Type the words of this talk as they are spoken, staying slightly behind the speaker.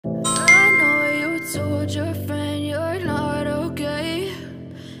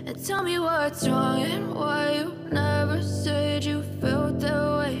tell me what's wrong and why you never said you felt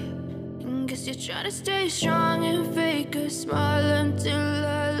that way. And guess you're trying to stay strong and fake a smile until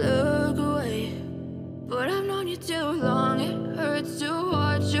I look away. But I've known you too long, it hurts to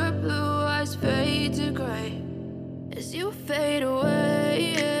watch your blue eyes fade to gray as you fade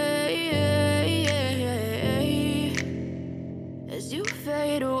away, as you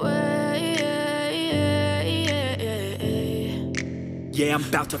fade away. Yeah, I'm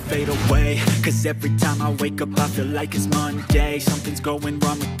about to fade away, cause every time I wake up I feel like it's Monday. Something's going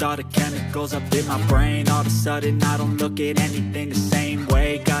wrong with all the chemicals up in my brain. All of a sudden I don't look at anything the same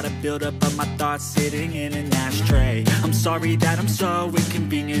way. Gotta build up of my thoughts sitting in an ashtray. I'm sorry that I'm so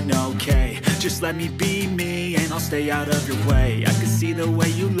inconvenient, okay. Just let me be me and I'll stay out of your way. I can see the way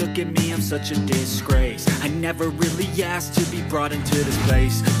you look at me, I'm such a disgrace. I never really asked to be brought into this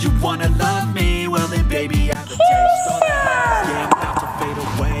place. You wanna love me? Well then baby I have a taste. All that, yeah, I'm about to fade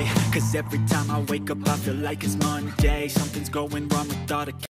away, cause every time I wake up I feel like it's Monday. Something's going wrong with all the